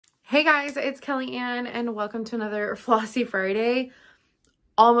Hey guys, it's Kelly Ann and welcome to another Flossy Friday.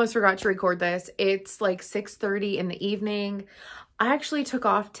 Almost forgot to record this. It's like 6:30 in the evening. I actually took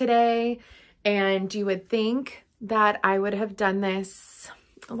off today and you would think that I would have done this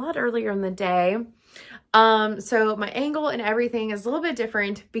a lot earlier in the day. So my angle and everything is a little bit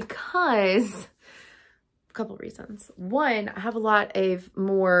different because a couple reasons. One, I have a lot of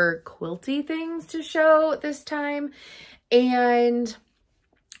more quilty things to show this time, and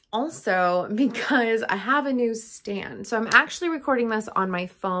also because I have a new stand. So I'm actually recording this on my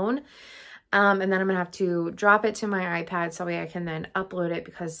phone, and then I'm gonna have to drop it to my iPad so I can then upload it,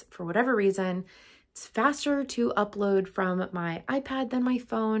 because for whatever reason, it's faster to upload from my iPad than my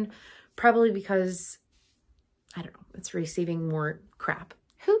phone, probably because, I don't know, it's receiving more crap.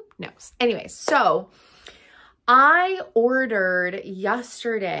 Who knows? Anyway, so I ordered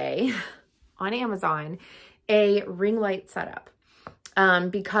yesterday on Amazon a ring light setup.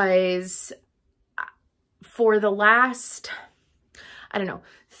 Because for the last, I don't know,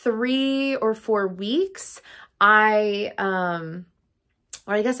 3 or 4 weeks, or I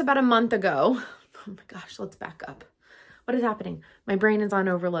guess about a month ago, oh my gosh, let's back up. What is happening? My brain is on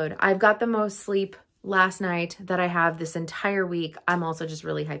overload. I've got the most sleep last night that I have this entire week. I'm also just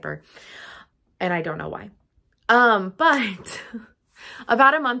really hyper and I don't know why. But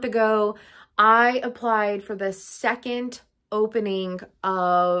about a month ago, I applied for the second opening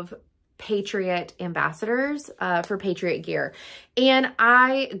of Patriot ambassadors for Patriot gear, and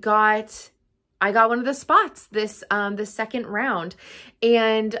I got one of the spots this second round,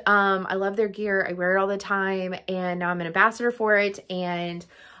 and I love their gear. I wear it all the time, and now I'm an ambassador for it, and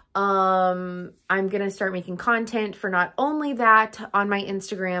I'm gonna start making content for not only that on my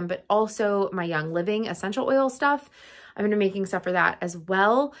Instagram, but also my Young Living essential oil stuff. I'm gonna be making stuff for that as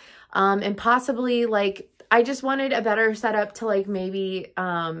well, and possibly, like, I just wanted a better setup to, like, maybe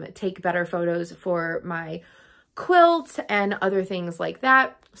take better photos for my quilt and other things like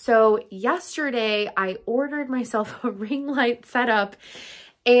that. So yesterday I ordered myself a ring light setup,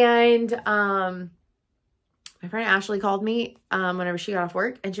 and my friend Ashley called me whenever she got off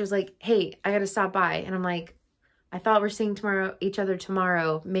work, and she was like, hey, I gotta stop by. And I'm like, I thought we're seeing each other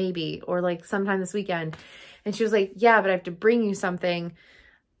tomorrow, maybe, or like sometime this weekend. And she was like, yeah, but I have to bring you something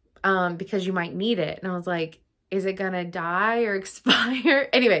because you might need it. And I was like, is it gonna die or expire?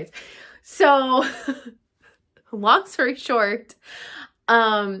 Anyways, so long story short,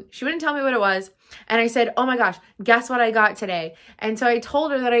 she wouldn't tell me what it was. And I said, oh my gosh, guess what I got today? And so I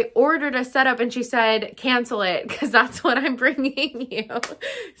told her that I ordered a setup, and she said, cancel it, because that's what I'm bringing you.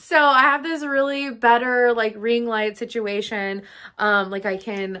 So I have this really better, like, ring light situation. Like I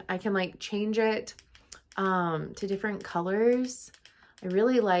can like change it to different colors. I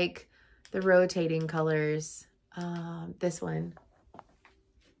really like the rotating colors. This one.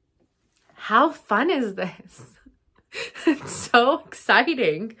 How fun is this? It's so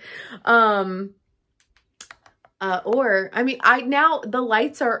exciting. I mean, now the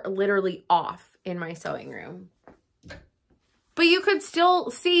lights are literally off in my sewing room, but you could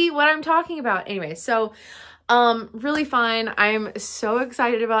still see what I'm talking about. Anyway, so, really fun. I'm so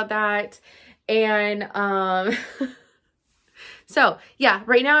excited about that. And, so yeah,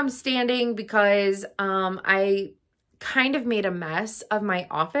 right now I'm standing because, I kind of made a mess of my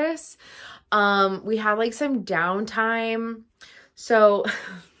office. We had like some downtime. So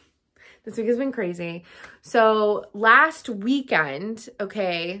this week has been crazy. So last weekend, like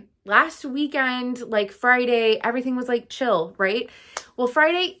Friday, everything was like chill, right? Well,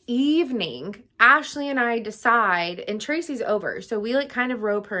 Friday evening, Ashley and I decide, and Tracy's over, so we like kind of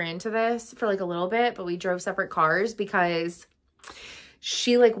rope her into this for like a little bit, but we drove separate cars because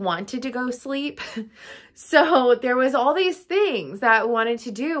she like wanted to go sleep. So there was all these things that I wanted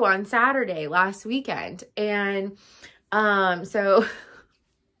to do on Saturday last weekend. And so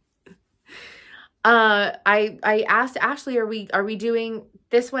I asked Ashley, are we doing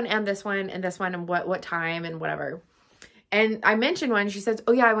this one and this one and this one, and what time and whatever. And I mentioned one, she says,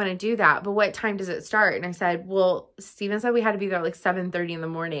 oh yeah, I want to do that, but what time does it start? And I said, well, Steven said we had to be there like 7:30 in the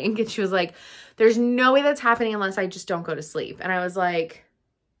morning. And she was like, there's no way that's happening unless I just don't go to sleep. And I was like,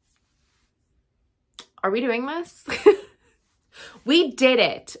 are we doing this? We did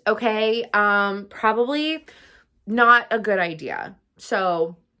it. Okay. Probably not a good idea.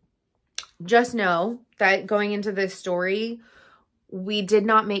 So just know that going into this story, we did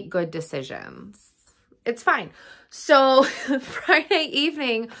not make good decisions. It's fine. So Friday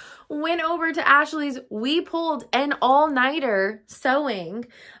evening, went over to Ashley's. We pulled an all-nighter sewing.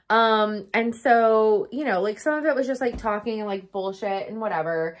 And so, you know, like some of it was just like talking and like bullshit and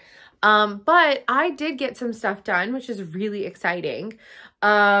whatever. But I did get some stuff done, which is really exciting.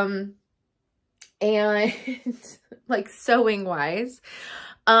 And like sewing wise.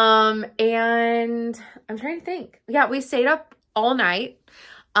 And I'm trying to think. Yeah, we stayed up all night.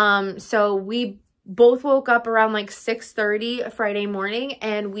 So we both woke up around like 6:30 Friday morning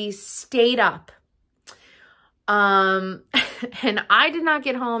and we stayed up. And I did not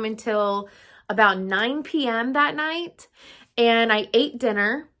get home until about 9 p.m. that night. And I ate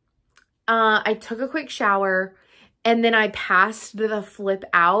dinner. I took a quick shower and then I passed the flip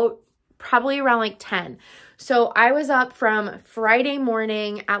out probably around like 10. So I was up from Friday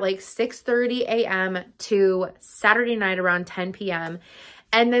morning at like 6:30 a.m. to Saturday night around 10 p.m.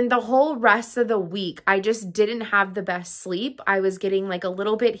 And then the whole rest of the week, I just didn't have the best sleep. I was getting like a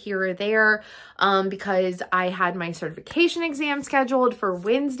little bit here or there because I had my certification exam scheduled for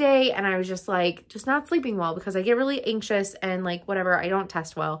Wednesday. And I was just like, just not sleeping well because I get really anxious and like whatever, I don't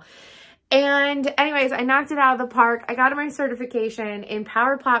test well. And anyways, I knocked it out of the park. I got my certification in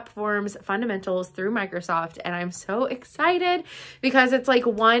Power Platforms Fundamentals through Microsoft. And I'm so excited because it's like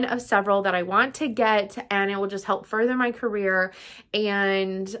one of several that I want to get and it will just help further my career.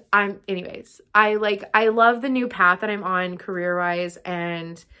 And anyways, I love the new path that I'm on career-wise.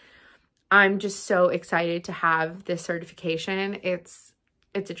 And I'm just so excited to have this certification. It's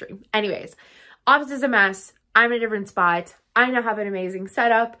a dream. Anyways, office is a mess. I'm in a different spot. I now have an amazing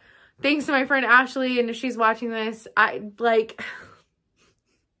setup. Thanks to my friend Ashley, and if she's watching this,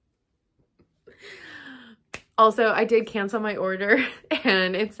 also, I did cancel my order,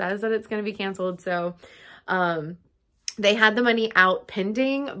 and it says that it's going to be canceled, so, they had the money out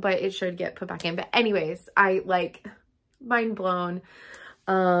pending, but it should get put back in, but anyways, mind blown.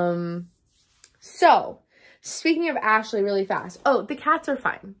 So, speaking of Ashley really fast, oh, the cats are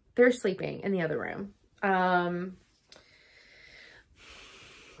fine. They're sleeping in the other room.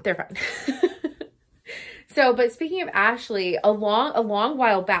 They're fine. So, but speaking of Ashley, a long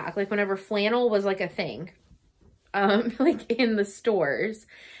while back, like whenever flannel was like a thing, like in the stores,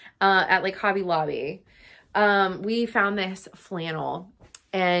 at like Hobby Lobby, we found this flannel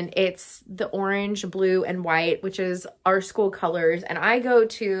and it's the orange, blue, and white, which is our school colors. And I go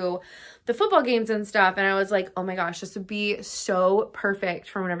to the football games and stuff. And I was like, oh my gosh, this would be so perfect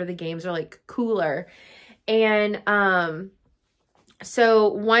for whenever the games are like cooler. And, so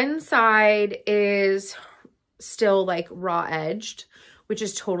one side is still like raw edged, which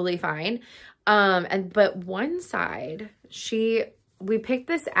is totally fine. But one side, we picked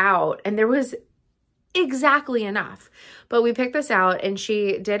this out and there was exactly enough, but we picked this out and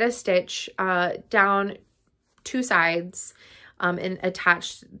she did a stitch, down two sides, and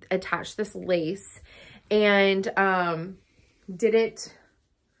attached this lace and, did it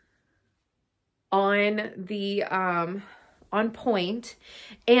on the, on point.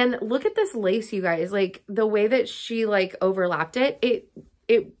 And look at this lace, you guys, like the way that she like overlapped it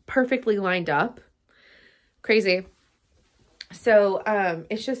perfectly lined up. Crazy. So,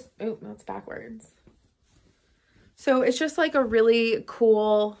 it's just, oh, that's backwards. So it's just like a really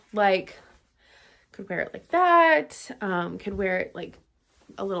cool, like could wear it like that. Could wear it like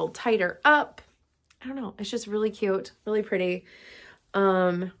a little tighter up. I don't know. It's just really cute, really pretty.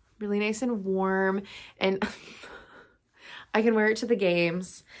 Really nice and warm, and I can wear it to the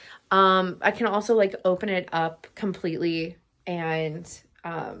games. I can also like open it up completely and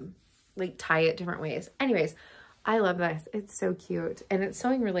like tie it different ways. Anyways, I love this. It's so cute and it's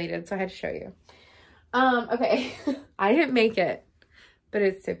sewing related, so I had to show you. Okay, I didn't make it, but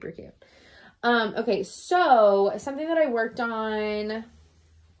it's super cute. Okay, so something that I worked on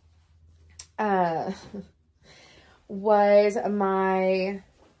was my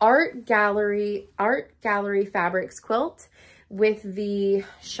art gallery fabrics quilt with the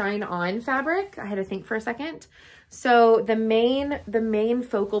Shine On fabric. I had to think for a second. So the main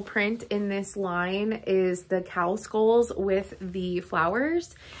focal print in this line is the cow skulls with the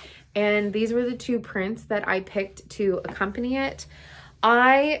flowers. And these were the two prints that I picked to accompany it.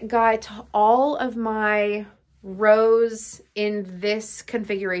 I got all of my rows in this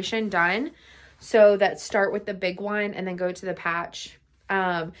configuration done. So that start with the big one and then go to the patch.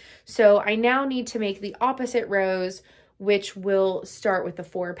 So I now need to make the opposite rows, which will start with the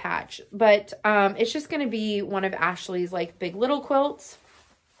 4 patch, but, it's just going to be one of Ashley's like big little quilts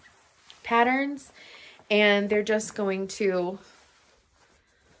patterns. And they're just going to,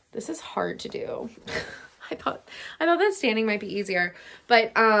 this is hard to do. I thought that standing might be easier,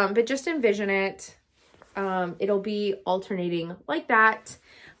 but just envision it. It'll be alternating like that.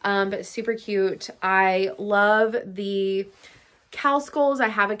 But super cute. I love the cow skulls. I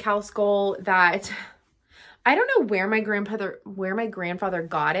have a cow skull that I don't know where my grandfather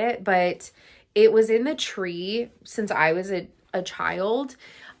got it, but it was in the tree since I was a child.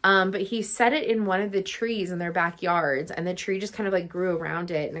 But he set it in one of the trees in their backyards, and the tree just kind of like grew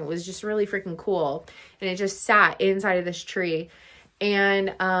around it, and it was just really freaking cool. And it just sat inside of this tree.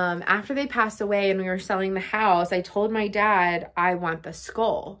 And after they passed away and we were selling the house, I told my dad, I want the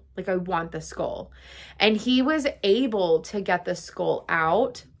skull. Like, I want the skull. And he was able to get the skull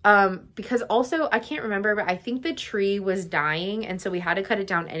out. Because also, I can't remember, but I think the tree was dying, and so we had to cut it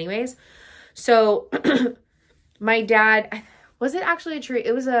down anyways. So my dad, was it actually a tree?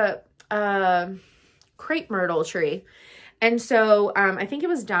 It was a crepe myrtle tree. And so I think it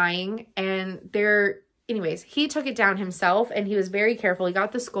was dying, and anyways, he took it down himself, and he was very careful. He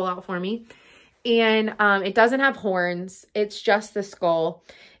got the skull out for me, and it doesn't have horns. It's just the skull.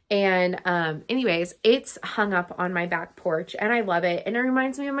 And anyways, it's hung up on my back porch, and I love it. And it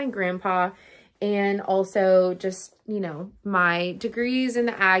reminds me of my grandpa, and also just, you know, my degrees in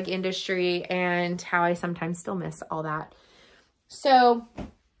the ag industry and how I sometimes still miss all that. So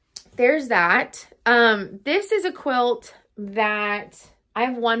there's that. This is a quilt that I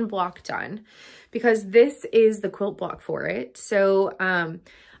have one block done because this is the quilt block for it. So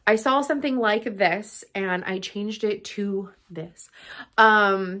I saw something like this and I changed it to this.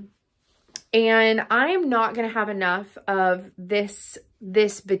 And I'm not going to have enough of this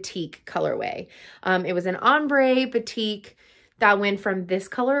batik colorway. It was an ombre batik that went from this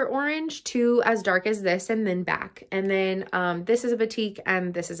color orange to as dark as this and then back. And then this is a batik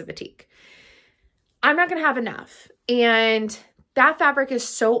and this is a batik. I'm not going to have enough. And that fabric is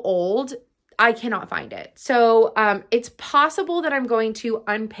so old, I cannot find it. So it's possible that I'm going to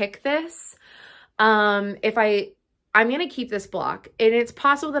unpick this. I'm going to keep this block, and it's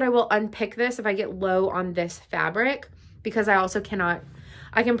possible that I will unpick this if I get low on this fabric, because I also cannot,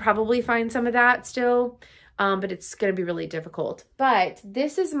 I can probably find some of that still, but it's going to be really difficult. But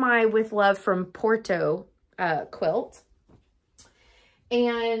this is my With Love from Porto quilt.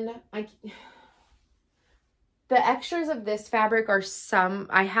 And the extras of this fabric are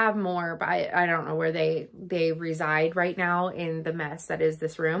I have more, but I don't know where they reside right now in the mess that is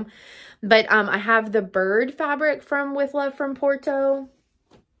this room. But I have the bird fabric from With Love from Porto.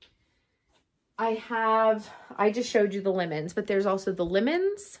 I just showed you the lemons, but there's also the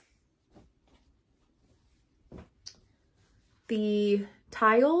lemons, the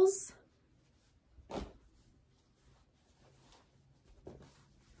tiles,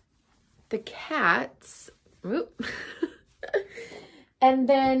 the cats, and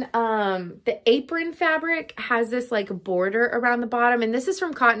then the apron fabric has this like border around the bottom, and this is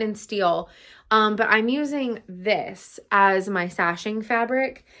from Cotton and Steel, but I'm using this as my sashing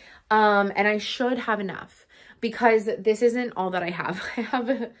fabric, and I should have enough because this isn't all that I have.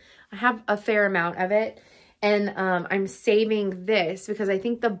 I have a fair amount of it, and I'm saving this because I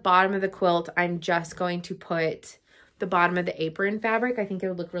think the bottom of the quilt, I'm just going to put the bottom of the apron fabric. I think it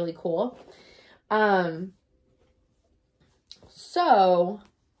would look really cool. So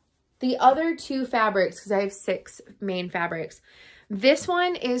the other two fabrics, because I have 6 main fabrics, this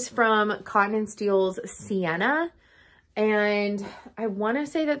one is from Cotton and Steel's Sienna. And I want to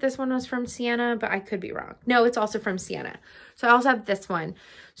say that this one was from Sienna, but I could be wrong. No, it's also from Sienna. So I also have this one.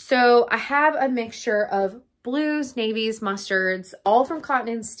 So I have a mixture of blues, navies, mustards, all from Cotton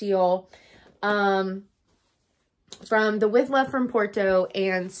and Steel, from the With Love from Porto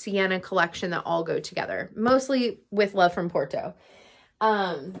and Sienna collection that all go together. Mostly With Love from Porto.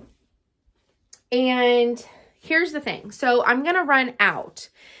 And here's the thing. So I'm going to run out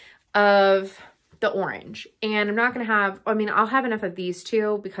of the orange, and I'm not going to have, I mean, I'll have enough of these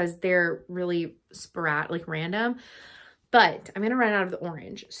two because they're really sporadic, like random, but I'm going to run out of the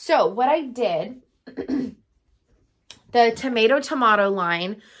orange. So what I did, the tomato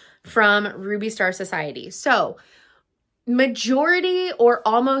line from Ruby Star Society. So majority or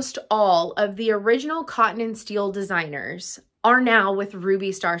almost all of the original Cotton and Steel designers are now with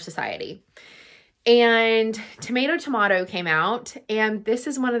Ruby Star Society. And Tomato came out, and this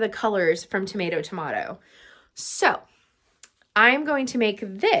is one of the colors from Tomato. So I'm going to make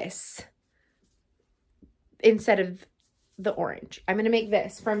this instead of the orange. I'm going to make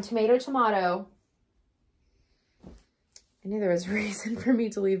this from Tomato. I knew there was a reason for me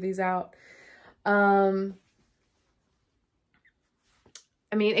to leave these out. I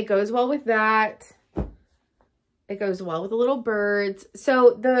mean, it goes well with that. It goes well with the little birds.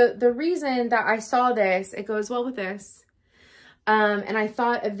 So the reason that I saw this, it goes well with this. And I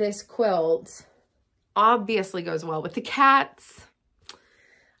thought of this quilt, obviously goes well with the cats.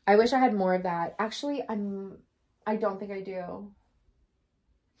 I wish I had more of that. Actually, I don't think I do.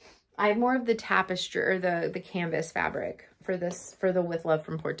 I have more of the tapestry or the canvas fabric for this, for the With Love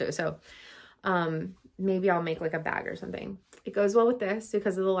from Porto. So, maybe I'll make like a bag or something. It goes well with this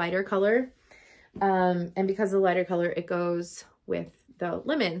because of the lighter color. And because of the lighter color, it goes with the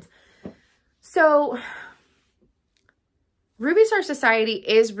lemons. So Ruby Star Society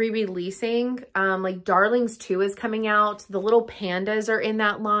is re-releasing, like Darlings 2 is coming out. The little pandas are in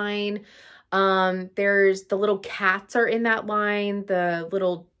that line. There's the little cats are in that line. The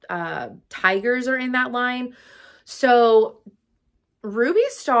little tigers are in that line. So Ruby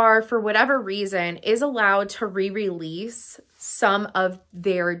Star, for whatever reason, is allowed to re-release some of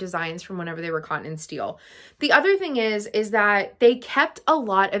their designs from whenever they were cotton and steel. The other thing is that they kept a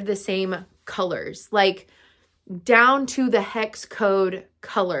lot of the same colors, like down to the hex code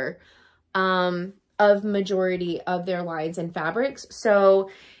color of majority of their lines and fabrics. So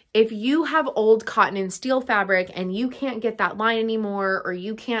if you have old cotton and steel fabric and you can't get that line anymore, or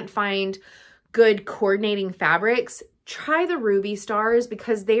you can't find good coordinating fabrics, try the Ruby Stars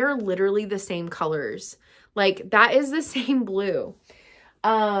because they are literally the same colors. Like that is the same blue.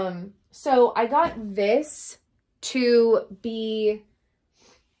 So I got this to be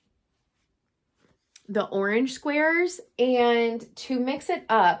the orange squares, and to mix it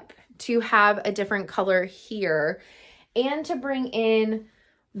up to have a different color here, and to bring in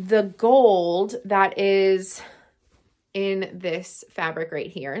the gold that is in this fabric right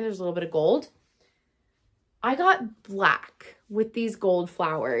here. And there's a little bit of gold. I got black with these gold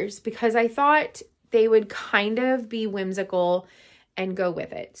flowers because I thought they would kind of be whimsical and go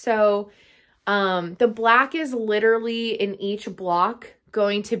with it. So the black is literally in each block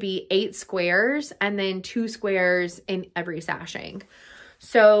going to be 8 squares and then 2 squares in every sashing.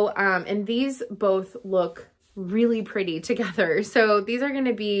 So, and these both look really pretty together. So these are going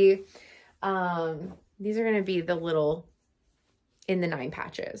to be, the little in the 9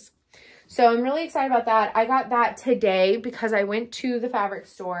 patches. So I'm really excited about that. I got that today because I went to the fabric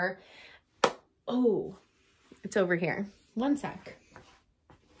store. Oh, it's over here. One sec.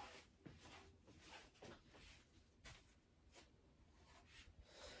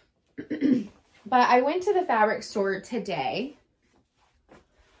 But I went to the fabric store today.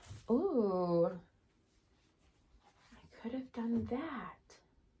 Ooh, I could have done that.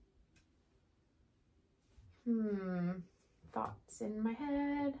 Thoughts in my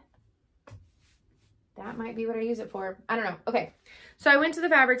head. That might be what I use it for. I don't know. Okay. So I went to the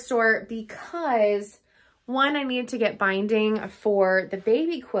fabric store because one, I needed to get binding for the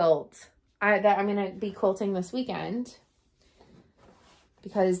baby quilt that I'm going to be quilting this weekend,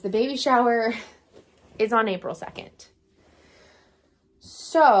 because the baby shower is on April 2nd.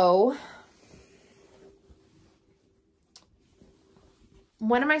 So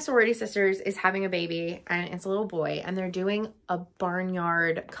one of my sorority sisters is having a baby, and it's a little boy, and they're doing a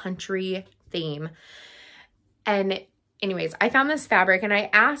barnyard country theme. And anyways, I found this fabric and I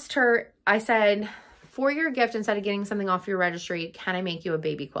asked her, I said, for your gift, instead of getting something off your registry, can I make you a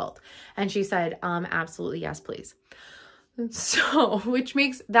baby quilt? And she said, absolutely, yes, please. So,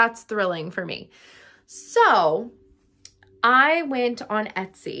 that's thrilling for me. So I went on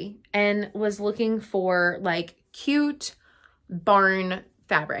Etsy and was looking for like cute barn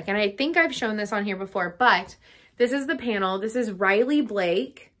fabric. And I think I've shown this on here before, but this is the panel. This is Riley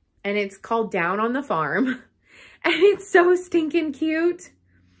Blake, and it's called Down on the Farm. And it's so stinking cute.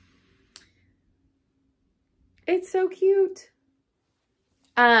 It's so cute.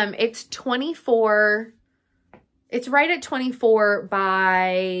 It's 24. It's right at 24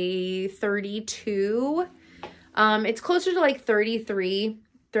 by 32. It's closer to like 33,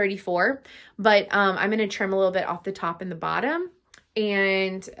 34. But I'm going to trim a little bit off the top and the bottom.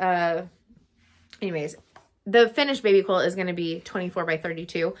 And anyways, the finished baby quilt is going to be 24 by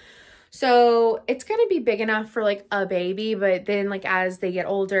 32. So it's going to be big enough for like a baby, but then like as they get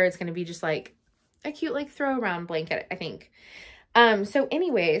older, it's going to be just like a cute like throw around blanket, I think. So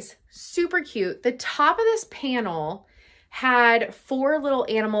anyways, super cute. The top of this panel had 4 little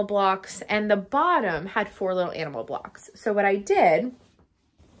animal blocks and the bottom had 4 little animal blocks. So what I did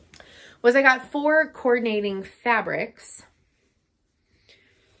was I got 4 coordinating fabrics.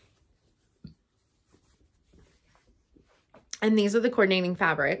 And these are the coordinating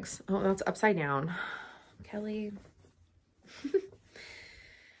fabrics. Oh, that's upside down. Kelly.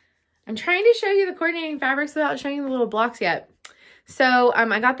 I'm trying to show you the coordinating fabrics without showing you the little blocks yet. So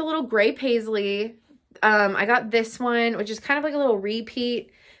I got the little gray paisley. I got this one, which is kind of like a little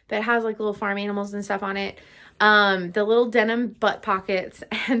repeat, but it has like little farm animals and stuff on it. The little denim butt pockets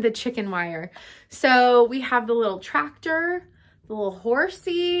and the chicken wire. So we have the little tractor, the little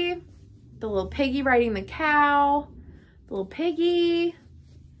horsey, the little piggy riding the cow, the little piggy,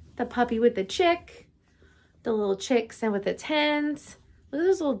 the puppy with the chick, the little chicks and with its hens. Look at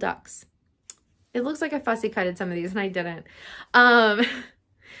those little ducks. It looks like I fussy cutted some of these and I didn't.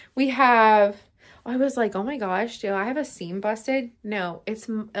 We have, I was like, oh my gosh, do I have a seam busted? No, it's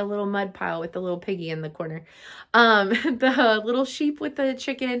a little mud pile with the little piggy in the corner. The little sheep with the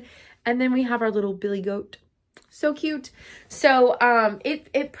chicken. And then we have our little billy goat. So cute. So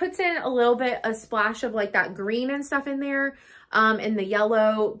it puts in a little bit, a splash of like that green and stuff in there, and the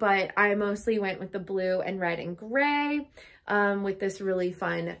yellow, but I mostly went with the blue and red and gray, with this really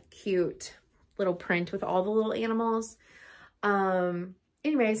fun, cute little print with all the little animals.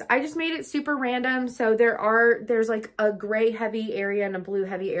 Anyways, I just made it super random. So there's like a gray heavy area and a blue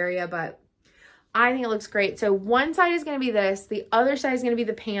heavy area, but I think it looks great. So one side is going to be this, the other side is going to be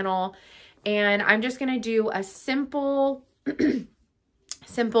the panel. And I'm just going to do a simple,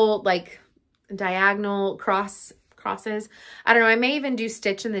 simple like diagonal crosses. I don't know. I may even do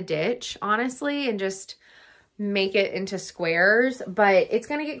stitch in the ditch, honestly, and just make it into squares, but it's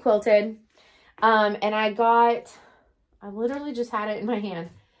going to get quilted. And I literally just had it in my hand.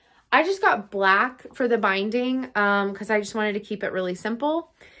 I just got black for the binding, cause I just wanted to keep it really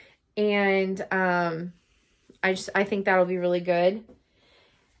simple. And, I think that'll be really good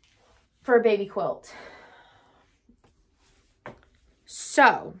for a baby quilt.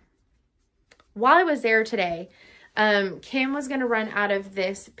 So while I was there today, Kim was going to run out of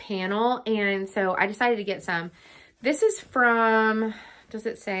this panel. And so I decided to get some. This is from, does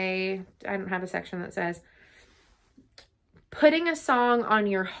it say, I don't have a section that says Putting a Song on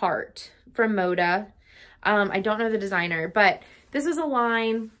Your Heart from Moda. I don't know the designer, but this is a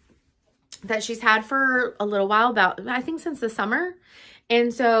line that she's had for a little while, about, I think since the summer.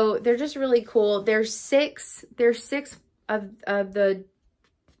 And so they're just really cool. There's six of the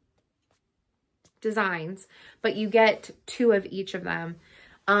designs, but you get 2 of each of them.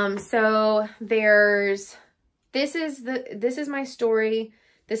 So there's, this is my story.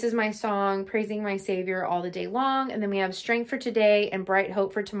 This is my song, praising my Savior all the day long. And then we have strength for today and bright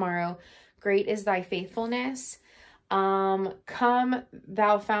hope for tomorrow. Great is thy faithfulness. Come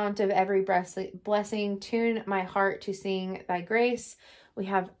thou fount of every blessing, tune my heart to sing thy grace. We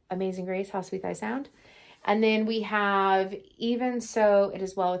have Amazing Grace, how sweet thy sound. And then we have even so it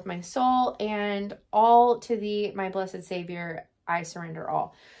is well with my soul, and all to thee, my blessed Savior, I surrender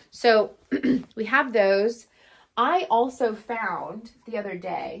all. So we have those. I also found the other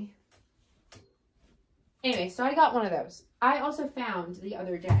day, anyway, so I got one of those. I also found the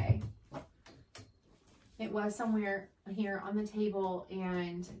other day, it was somewhere here on the table,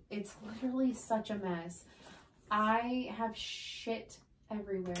 and it's literally such a mess. I have shit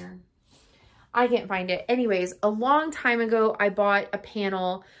everywhere. I can't find it. Anyways, a long time ago, I bought a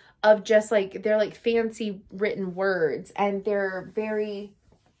panel of just like, they're like fancy written words, and they're very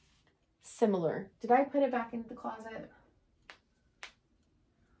similar. Did I put it back into the closet?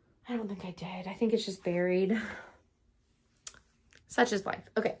 I don't think I did. I think it's just buried. Such is life.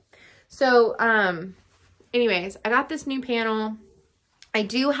 Okay. So, anyways, I got this new panel. I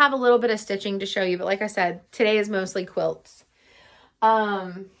do have a little bit of stitching to show you, but like I said, today is mostly quilts.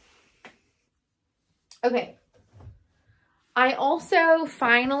 Okay. I also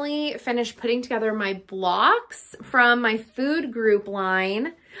finally finished putting together my blocks from my food group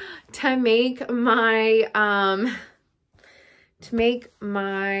line to make my,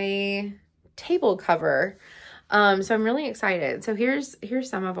 table cover. So I'm really excited. So here's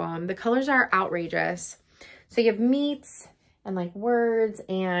some of them. The colors are outrageous. So you have meats and like words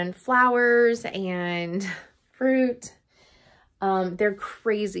and flowers and fruit. They're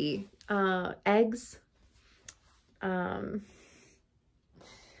crazy. Eggs.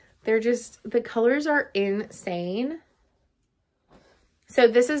 They're just, the colors are insane. So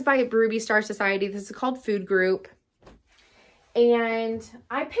this is by Ruby Star Society. This is called Food Group. And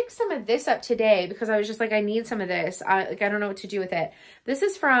I picked some of this up today because I was just like, I need some of this. I don't know what to do with it. This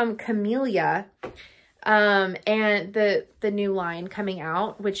is from Camellia. And the new line coming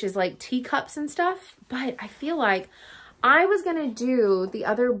out, which is like teacups and stuff. But I feel like I was going to do the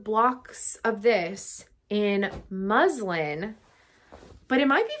other blocks of this in muslin, but it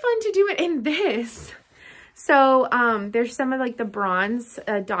might be fun to do it in this. So there's some of like the bronze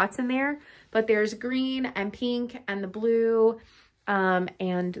dots in there, but there's green and pink and the blue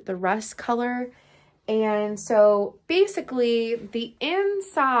and the rust color. And so basically the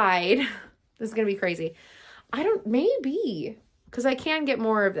inside, this is gonna be crazy. Maybe, because I can get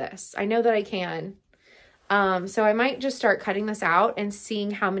more of this. I know that I can. So I might just start cutting this out and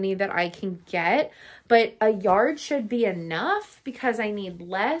seeing how many that I can get. But a yard should be enough because I need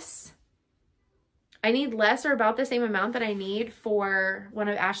less. I need less or about the same amount that I need for one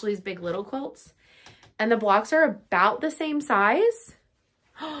of Ashley's big little quilts. And the blocks are about the same size.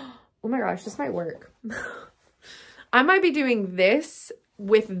 Oh my gosh, this might work. I might be doing this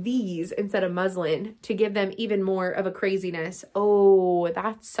with these instead of muslin to give them even more of a craziness. Oh,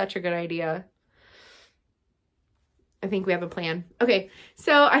 that's such a good idea. I think we have a plan. Okay,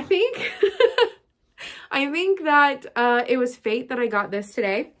 so I think I think that it was fate that I got this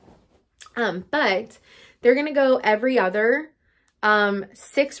today. But they're gonna go every other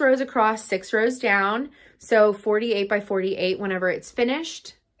 6 rows across, 6 rows down. So 48 by 48 whenever it's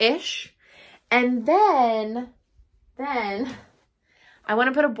finished-ish. And then I want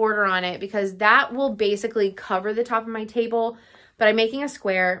to put a border on it because that will basically cover the top of my table, but I'm making a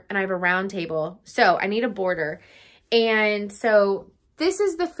square and I have a round table. So I need a border. And so this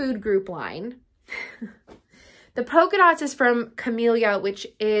is the food group line. The polka dots is from Camellia, which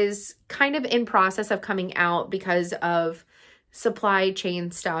is kind of in process of coming out because of supply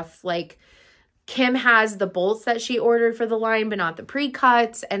chain stuff. Like Kim has the bolts that she ordered for the line, but not the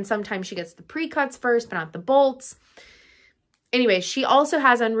pre-cuts. And sometimes she gets the pre-cuts first, but not the bolts. Anyway, she also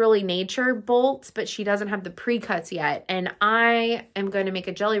has Unruly Nature bolts, but she doesn't have the pre-cuts yet. And I am going to make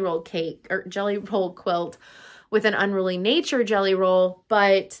a jelly roll cake or jelly roll quilt with an Unruly Nature jelly roll,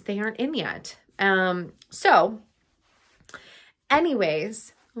 but they aren't in yet. So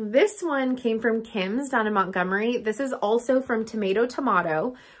anyways, this one came from Kim's down in Montgomery. This is also from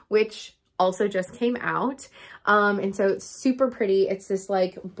Tomato, which also just came out. And so it's super pretty. It's this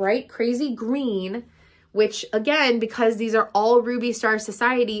like bright, crazy green, which again, because these are all Ruby Star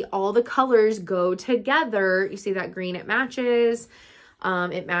Society, all the colors go together. You see that green, it matches.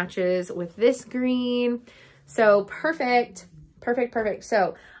 It matches with this green. So perfect, perfect, perfect.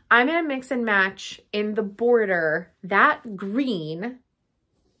 So I'm going to mix and match in the border that green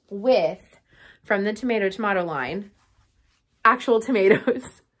with, from the tomato line, actual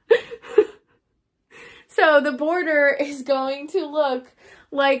tomatoes. So the border is going to look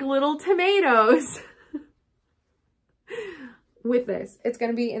like little tomatoes with this. It's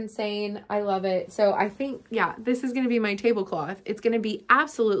going to be insane. I love it. So I think, yeah, this is going to be my tablecloth. It's going to be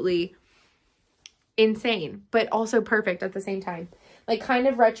absolutely insane, but also perfect at the same time. Like kind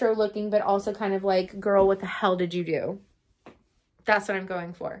of retro looking, but also kind of like, girl, what the hell did you do? That's what I'm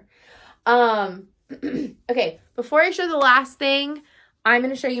going for. Okay, before I show the last thing, I'm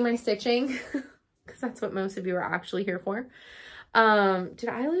going to show you my stitching because that's what most of you are actually here for. Did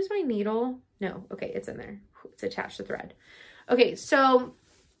I lose my needle? No. Okay, it's in there. It's attached to thread. Okay, so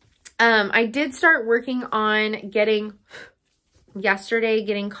I did start working on getting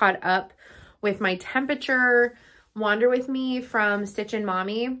caught up with my temperature Wander With Me from Stitchin'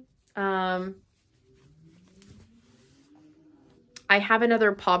 Mommy. I have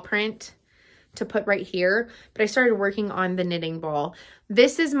another paw print to put right here, but I started working on the knitting ball.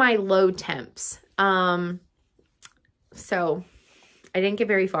 This is my low temps. So I didn't get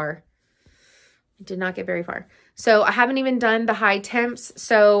very far. I did not get very far. So I haven't even done the high temps.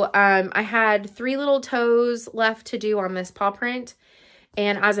 So I had 3 little toes left to do on this paw print.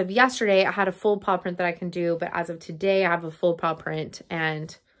 And as of yesterday, I had a full paw print that I can do. But as of today, I have a full paw print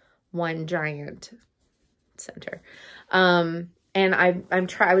and 1 giant center. And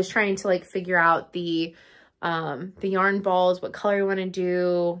I was trying to like figure out the yarn balls, what color I want to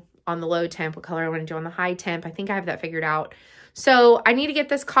do on the low temp, what color I want to do on the high temp. I think I have that figured out. So I need to get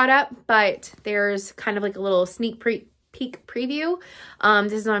this caught up, but there's kind of like a little sneak peek preview.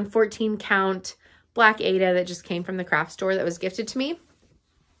 This is on 14 count Black Ada that just came from the craft store that was gifted to me.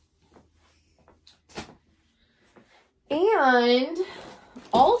 And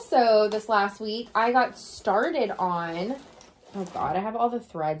also this last week, I got started on, oh God, I have all the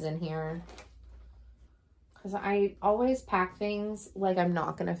threads in here. Because I always pack things like I'm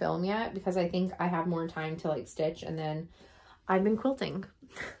not going to film yet because I think I have more time to like stitch, and then I've been quilting.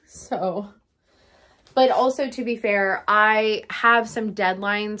 So, but also to be fair, I have some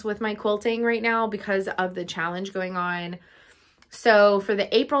deadlines with my quilting right now because of the challenge going on. So for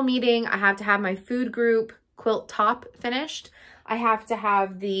the April meeting, I have to have my food group quilt top finished. I have to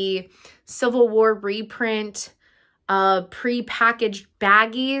have the Civil War reprint pre-packaged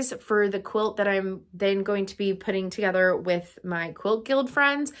baggies for the quilt that I'm then going to be putting together with my Quilt Guild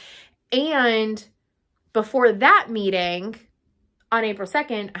friends. And before that meeting on April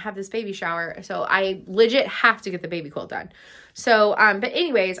 2nd, I have this baby shower. So I legit have to get the baby quilt done. So, but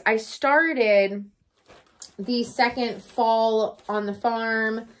anyways, I started the second fall on the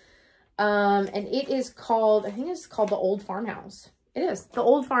farm. And it is called, I think it's called the Old Farmhouse. It is the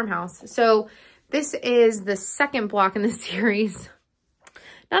Old Farmhouse. So this is the second block in the series.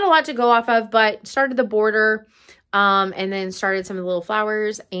 Not a lot to go off of, but started the border, and then started some of the little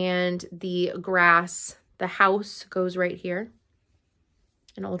flowers and the grass. The house goes right here.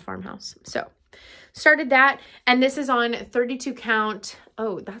 an old farmhouse. So started that, and this is on 32 count.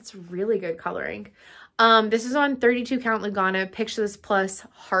 Oh, that's really good coloring. This is on 32 count Lagana Picture This Plus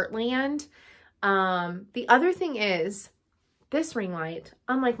Heartland. The other thing is this ring light,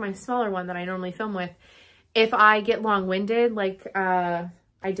 unlike my smaller one that I normally film with, if I get long-winded like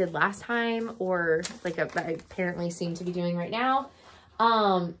I did last time, or like I apparently seem to be doing right now,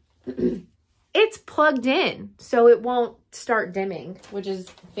 it's plugged in, so it won't start dimming, which is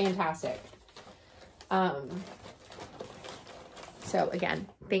fantastic. So again,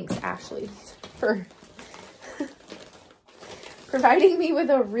 thanks Ashley for providing me with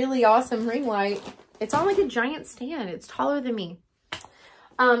a really awesome ring light. It's on like a giant stand. It's taller than me.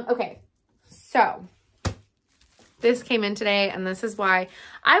 Okay, so this came in today, and this is why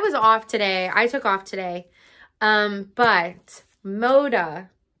I was off today. I took off today. But Moda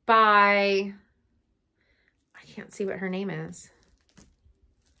by, I can't see what her name is.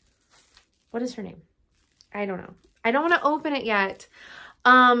 What is her name? I don't know. I don't want to open it yet.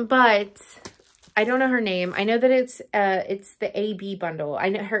 But I don't know her name. I know that it's the AB bundle. I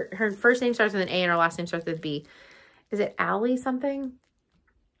know her first name starts with an A and her last name starts with B. Is it Allie something?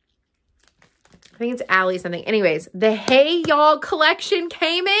 I think it's Allie something. Anyways, the Hey Y'all collection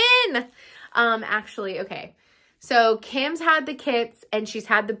came in. Actually, okay. So Kim's had the kits and she's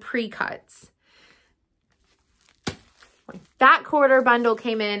had the pre-cuts. That quarter bundle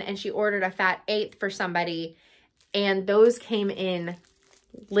came in, and she ordered a fat 8th for somebody, and those came in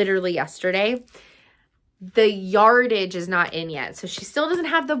literally yesterday. The yardage is not in yet, so she still doesn't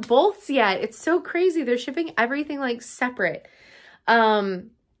have the bolts yet. It's so crazy. They're shipping everything like separate.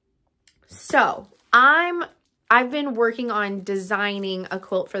 So I've been working on designing a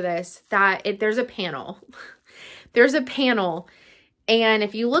quilt for this. There's a panel. There's a panel, and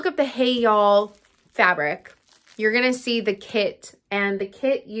if you look up the Hey Y'all fabric, you're gonna see the kit, and the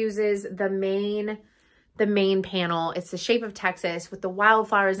kit uses the main panel. It's the shape of Texas with the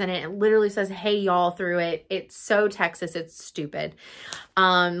wildflowers in it. It literally says Hey Y'all through it. It's so Texas, it's stupid.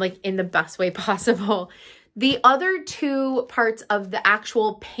 Like in the best way possible. The other two parts of the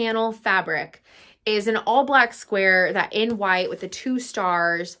actual panel fabric is an all black square that in white with the 2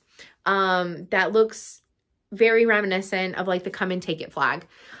 stars, that looks very reminiscent of like the Come and Take It flag.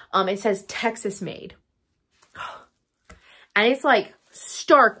 It says Texas made. And it's like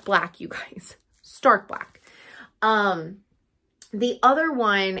stark black, you guys. Stark black. The other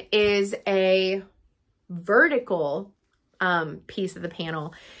one is a vertical piece of the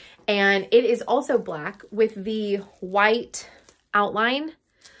panel, and it is also black with the white outline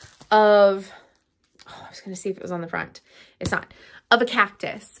of, oh, I was going to see if it was on the front. It's not. Of a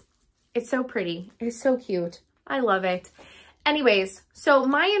cactus. It's so pretty. It's so cute. I love it. Anyways, so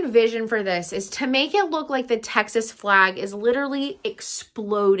my envision for this is to make it look like the Texas flag is literally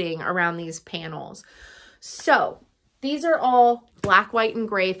exploding around these panels. So these are all black, white, and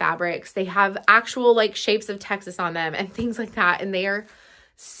gray fabrics. They have actual like shapes of Texas on them and things like that. And they are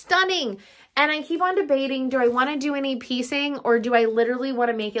stunning. And I keep on debating, do I want to do any piecing, or do I literally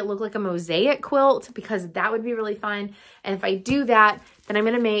want to make it look like a mosaic quilt? Because that would be really fun. And if I do that, then I'm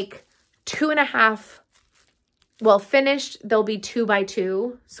going to make 2.5, well, finished, there'll be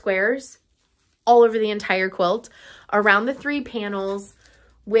 2x2 squares all over the entire quilt around the 3 panels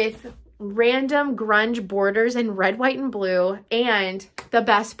with random grunge borders in red, white, and blue. And the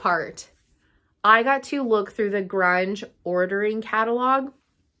best part, I got to look through the grunge ordering catalog,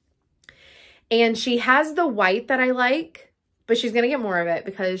 and she has the white that I like, but she's going to get more of it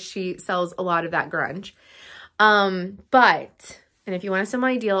because she sells a lot of that grunge. And if you want some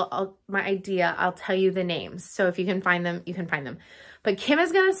idea, I'll tell you the names. So if you can find them, you can find them. But Kim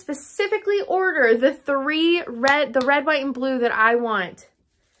is going to specifically order the the red, white, and blue that I want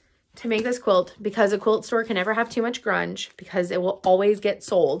to make this quilt, because a quilt store can never have too much grunge, because it will always get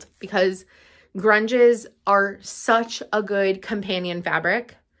sold, because grunges are such a good companion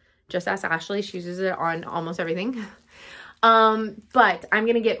fabric. Just ask Ashley. She uses it on almost everything. But I'm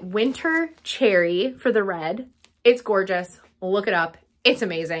going to get Winter Cherry for the red. It's gorgeous. Look it up. It's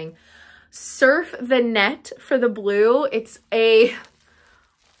amazing. Surf the Net for the blue. It's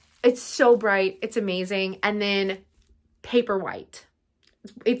so bright. It's amazing. And then Paper White.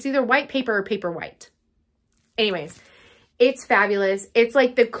 It's either white paper or paper white. Anyways, it's fabulous. It's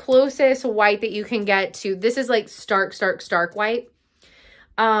like the closest white that you can get to. This is like stark, stark, stark white.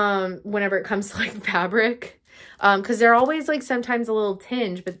 Whenever it comes to like fabric. Because they're always like sometimes a little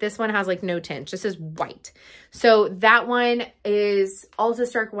tinge, but this one has like no tinge. This is white. So that one is also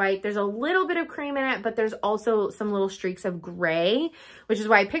stark white. There's a little bit of cream in it, but there's also some little streaks of gray, which is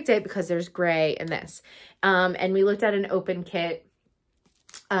why I picked it, because there's gray in this. And we looked at an open kit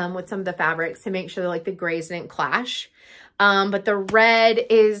with some of the fabrics to make sure that like the grays didn't clash. But the red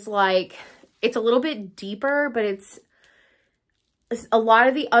is like, it's a little bit deeper, but it's a lot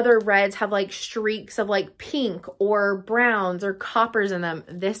of the other reds have like streaks of like pink or browns or coppers in them.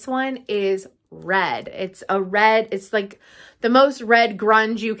 This one is red. It's a red. It's like the most red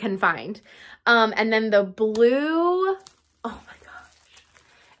grunge you can find. And then the blue, oh my gosh,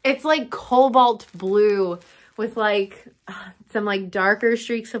 it's like cobalt blue with like some like darker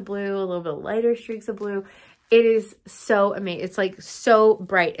streaks of blue, a little bit lighter streaks of blue. It is so amazing. It's like so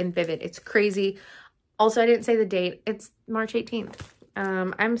bright and vivid. It's crazy. Also, I didn't say the date. It's March 18th.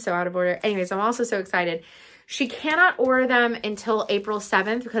 I'm so out of order. Anyways, I'm also so excited. She cannot order them until April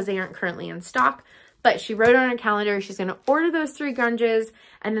 7th because they aren't currently in stock, but she wrote on her calendar she's going to order those 3 grunges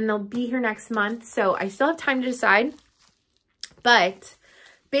and then they'll be here next month. So I still have time to decide, but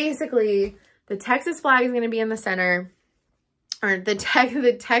basically the Texas flag is going to be in the center, or the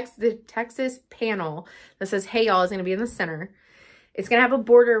Texas panel that says, "Hey y'all," is going to be in the center. It's going to have a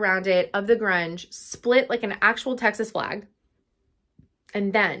border around it of the grunge, split like an actual Texas flag.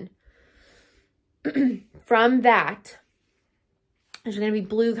 And then from that, there's going to be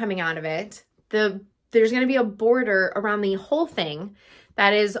blue coming out of it. There's going to be a border around the whole thing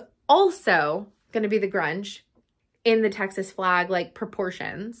that is also going to be the grunge in the Texas flag, like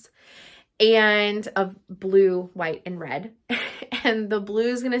proportions, and of blue, white, and red. And the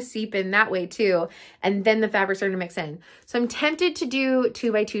blue is going to seep in that way too. And then the fabrics are going to mix in. So I'm tempted to do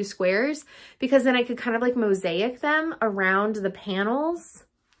 2x2 squares because then I could kind of like mosaic them around the panels.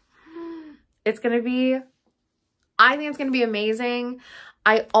 It's going to be, I think it's going to be amazing.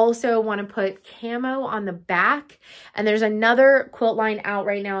 I also want to put camo on the back. And there's another quilt line out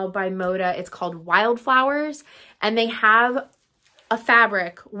right now by Moda. It's called Wildflowers. And they have a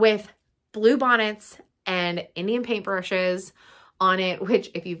fabric with blue bonnets and Indian paintbrushes on it,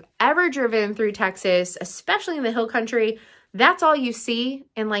 which if you've ever driven through Texas, especially in the hill country, that's all you see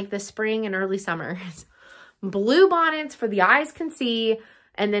in like the spring and early summers. Blue bonnets for the eyes can see,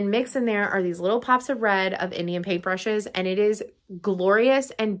 and then mixed in there are these little pops of red of Indian paintbrushes, and it is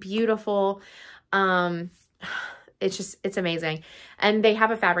glorious and beautiful. It's amazing. And they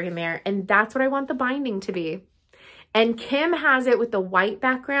have a fabric in there, and that's what I want the binding to be. And Kim has it with the white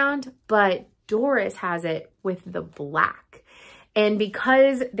background, but Doris has it with the black. And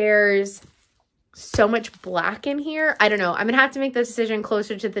because there's so much black in here, I don't know. I'm going to have to make the decision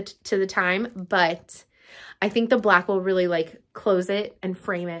closer to the time, but I think the black will really like close it and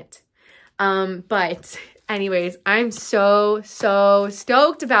frame it. But anyways, I'm so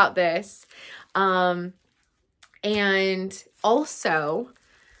stoked about this. And also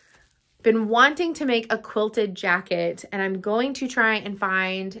been wanting to make a quilted jacket, and I'm going to try and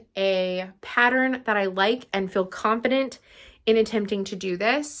find a pattern that I like and feel confident in attempting to do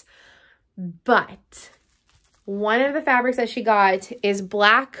this. But one of the fabrics that she got is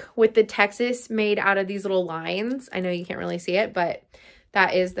black with the Texas made out of these little lines. I know you can't really see it, but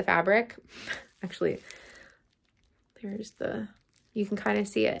that is the fabric. Actually, there's the, you can kind of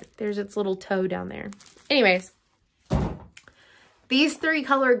see it. There's its little toe down there. Anyways, these 3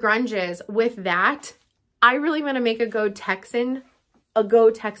 color grunges with that, I really want to make a Go Texan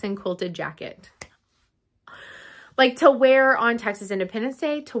quilted jacket. Like to wear on Texas Independence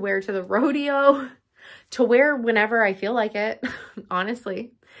Day, to wear to the rodeo, to wear whenever I feel like it,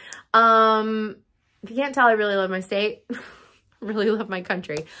 honestly. If you can't tell, I really love my state. Really love my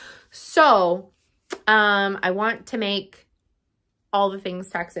country. So, I want to make all the things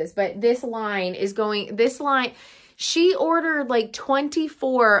Texas, but this line is going, she ordered like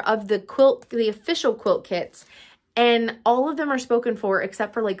 24 of the official quilt kits, and all of them are spoken for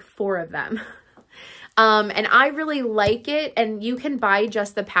except for like 4 of them. And I really like it, and you can buy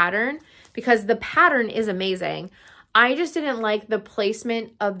just the pattern because the pattern is amazing. I just didn't like the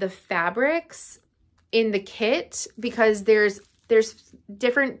placement of the fabrics in the kit because there's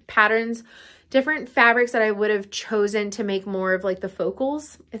different patterns, different fabrics that I would have chosen to make more of like the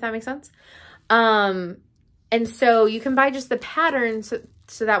focals, if that makes sense. And so you can buy just the patterns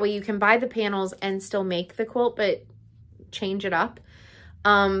so that way you can buy the panels and still make the quilt, but change it up.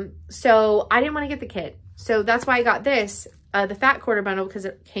 So I didn't want to get the kit. So that's why I got this, the fat quarter bundle, because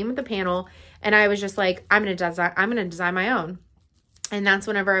it came with the panel, and I was just like, I'm going to design my own. And that's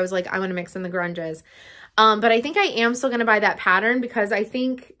whenever I was like, I want to mix in the grunges. But I think I am still going to buy that pattern because I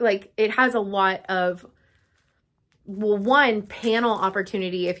think like it has a lot of, well, one, panel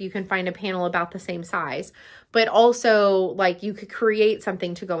opportunity if you can find a panel about the same size, but also like you could create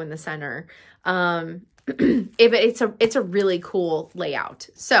something to go in the center. It's a really cool layout.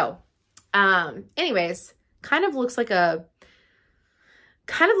 So, anyways, kind of looks like a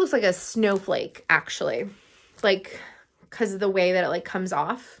kind of looks like a snowflake, actually, like, because of the way that it like comes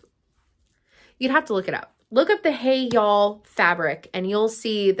off. You'd have to look it up. Look up the Hey Y'all fabric and you'll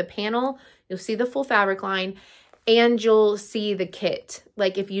see the panel, you'll see the full fabric line, and you'll see the kit.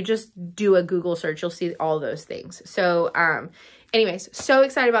 Like if you just do a Google search, you'll see all those things. So anyways, so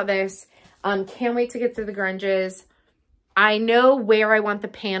excited about this. Can't wait to get through the grunges. I know where I want the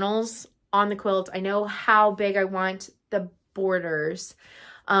panels on the quilt. I know how big I want the borders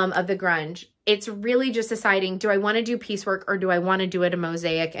of the grunge. It's really just deciding, do I want to do piecework or do I want to do it a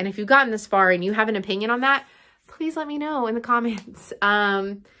mosaic? And if you've gotten this far and you have an opinion on that, please let me know in the comments.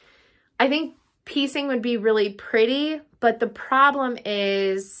 I think piecing would be really pretty, but the problem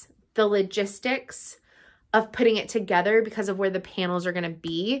is the logistics of putting it together because of where the panels are going to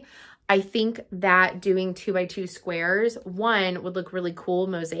be. I think that doing 2x2 squares, one, would look really cool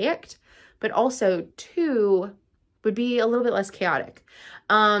mosaiced, but also two, would be a little bit less chaotic.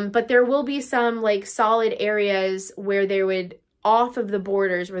 But there will be some like solid areas where there would, off of the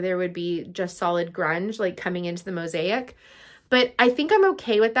borders, where there would be just solid grunge, like coming into the mosaic. But I think I'm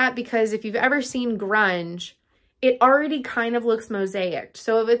okay with that because if you've ever seen grunge, it already kind of looks mosaicked.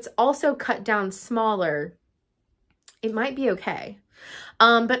 So if it's also cut down smaller, it might be okay.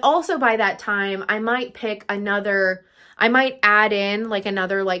 But also by that time, I might pick another, I might add in like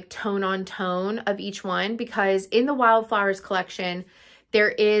another like tone on tone of each one, because in the Wildflowers collection, there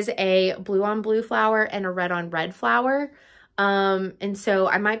is a blue on blue flower and a red on red flower. And so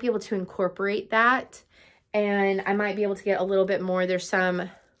I might be able to incorporate that, and I might be able to get a little bit more. There's some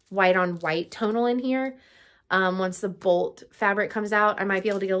white on white tonal in here. Once the bolt fabric comes out, I might be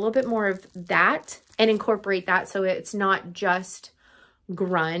able to get a little bit more of that and incorporate that so it's not just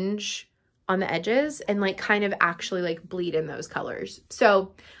grunge on the edges, and like kind of actually like bleed in those colors.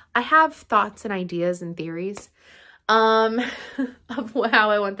 So I have thoughts and ideas and theories of how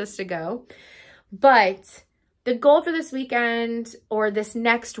I want this to go. But the goal for this weekend, or this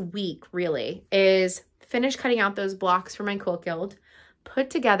next week really, is finish cutting out those blocks for my quilt guild, put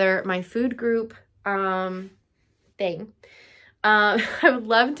together my food group thing. I would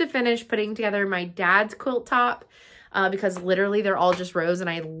love to finish putting together my dad's quilt top, because literally they're all just rows and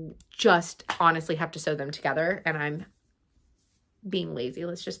I just honestly have to sew them together, and I'm being lazy,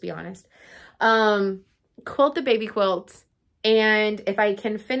 let's just be honest. Quilt the baby quilts, and if I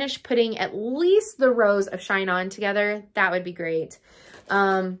can finish putting at least the rows of Shine On together, that would be great.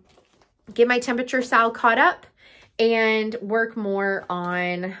 Get my temperature sal caught up and work more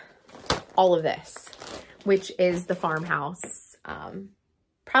on all of this, which is the farmhouse.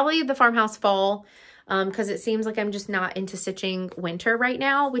 Probably the farmhouse fall, because it seems like I'm just not into stitching winter right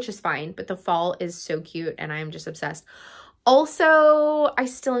now, which is fine, but the fall is so cute and I'm just obsessed. Also, I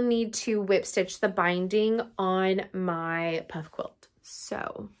still need to whip stitch the binding on my puff quilt,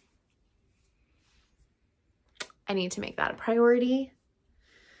 so I need to make that a priority.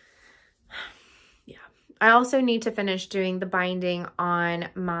 Yeah, I also need to finish doing the binding on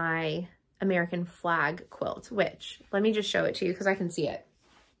my American flag quilt, which, let me just show it to you because I can see it.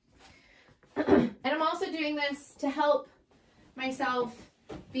 And I'm also doing this to help myself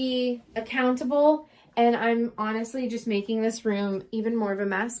be accountable, and I'm honestly just making this room even more of a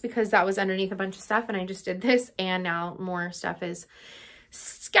mess because that was underneath a bunch of stuff and I just did this, and now more stuff is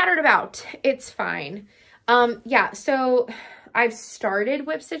scattered about. It's fine. Yeah, so I've started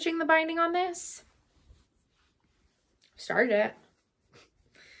whip stitching the binding on this. Started it.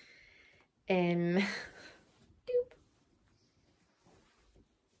 And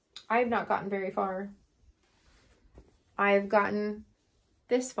I have not gotten very far. I've gotten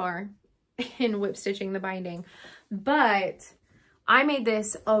this far in whip stitching the binding, but I made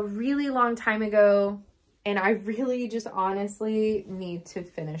this a really long time ago, and I really just honestly need to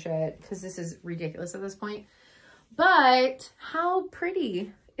finish it because this is ridiculous at this point. But how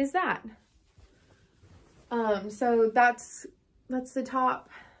pretty is that? So that's the top,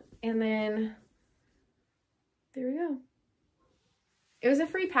 and then there we go. It was a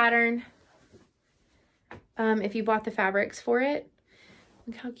free pattern if you bought the fabrics for it.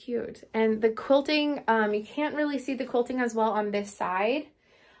 Look how cute. And the quilting, you can't really see the quilting as well on this side,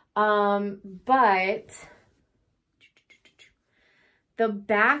 but the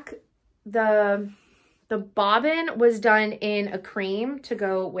back, the bobbin was done in a cream to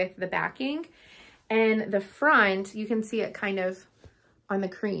go with the backing, and the front, you can see it kind of on the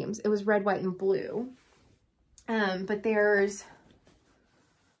creams. It was red, white, and blue, but there's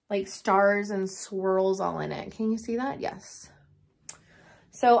like stars and swirls all in it. Can you see that? Yes.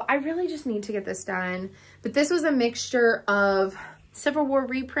 So I really just need to get this done. But this was a mixture of Civil War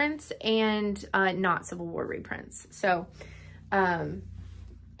reprints and not Civil War reprints. So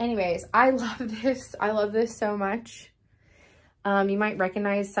anyways, I love this. I love this so much. You might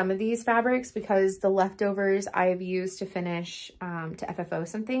recognize some of these fabrics because the leftovers I've used to finish, to FFO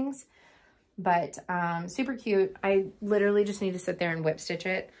some things, but, super cute. I literally just need to sit there and whip stitch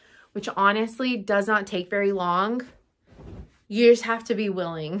it, which honestly does not take very long. You just have to be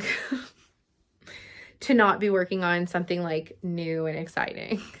willing to not be working on something like new and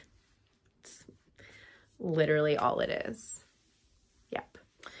exciting. It's literally all it is. Yep.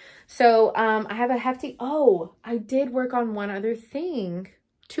 So, I have a hefty, oh, I did work on one other thing,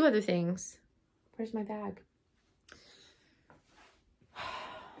 2 other things. Where's my bag?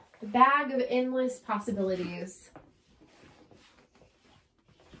 The bag of endless possibilities.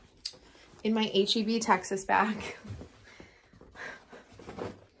 In my HEB Texas bag.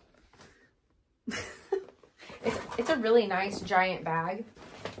 It's a really nice giant bag.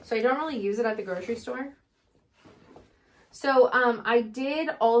 So I don't really use it at the grocery store. So I did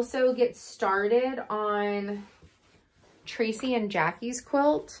also get started on Tracy and Jackie's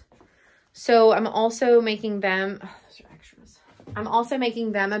quilt. So I'm also making them, oh, those are extras. I'm also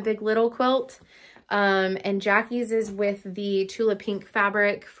making them a big little quilt. And Jackie's is with the Tula Pink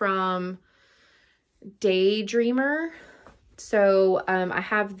fabric from Daydreamer. So I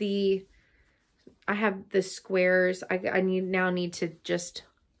have the squares. I now need to just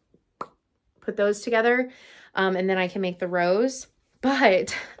put those together. And then I can make the rows.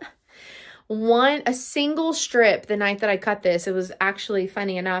 But a single strip the night that I cut this, it was actually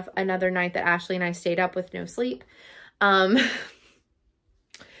funny enough, another night that Ashley and I stayed up with no sleep. I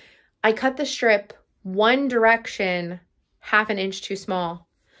cut the strip one direction, 1/2 inch too small.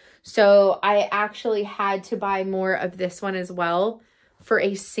 So I actually had to buy more of this one as well for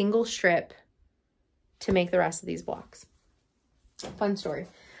a single strip to make the rest of these blocks. Fun story.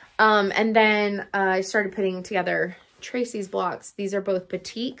 And then I started putting together Tracy's blocks. These are both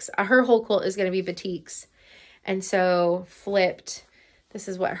batiks. Her whole quilt is going to be batiks. And so flipped, this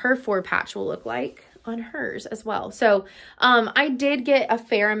is what her 4 patch will look like on hers as well. So I did get a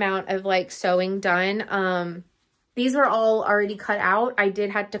fair amount of like sewing done. These were all already cut out. I did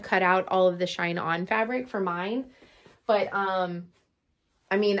have to cut out all of the shine on fabric for mine. But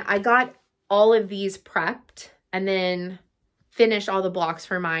I mean, I got all of these prepped and then finished all the blocks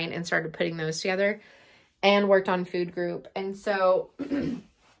for mine and started putting those together and worked on food group. And so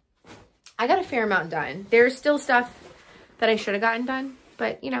I got a fair amount done. There's still stuff that I should have gotten done,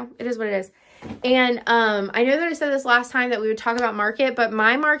 but you know, it is what it is. And I know that I said this last time that we would talk about market, but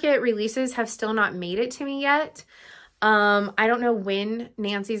my market releases have still not made it to me yet. I don't know when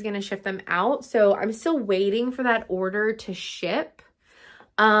Nancy's going to ship them out. So I'm still waiting for that order to ship.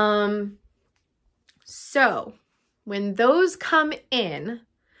 So when those come in,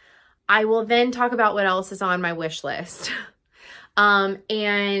 I will then talk about what else is on my wish list.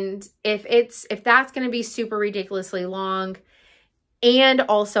 And if that's going to be super ridiculously long, and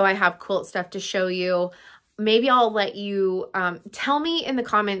also I have quilt stuff to show you, maybe I'll let you, tell me in the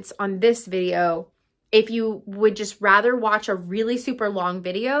comments on this video if you would just rather watch a really super long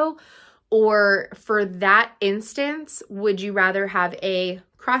video, or for that instance, would you rather have a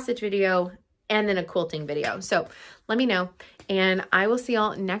cross stitch video and then a quilting video? So let me know, and I will see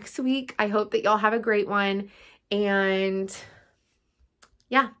y'all next week. I hope that y'all have a great one, and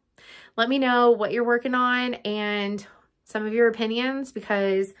yeah, let me know what you're working on and some of your opinions,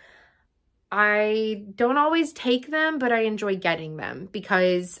 because I don't always take them, but I enjoy getting them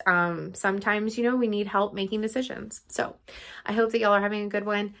because sometimes, you know, we need help making decisions. So I hope that y'all are having a good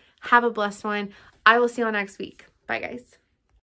one. Have a blessed one. I will see y'all next week. Bye, guys.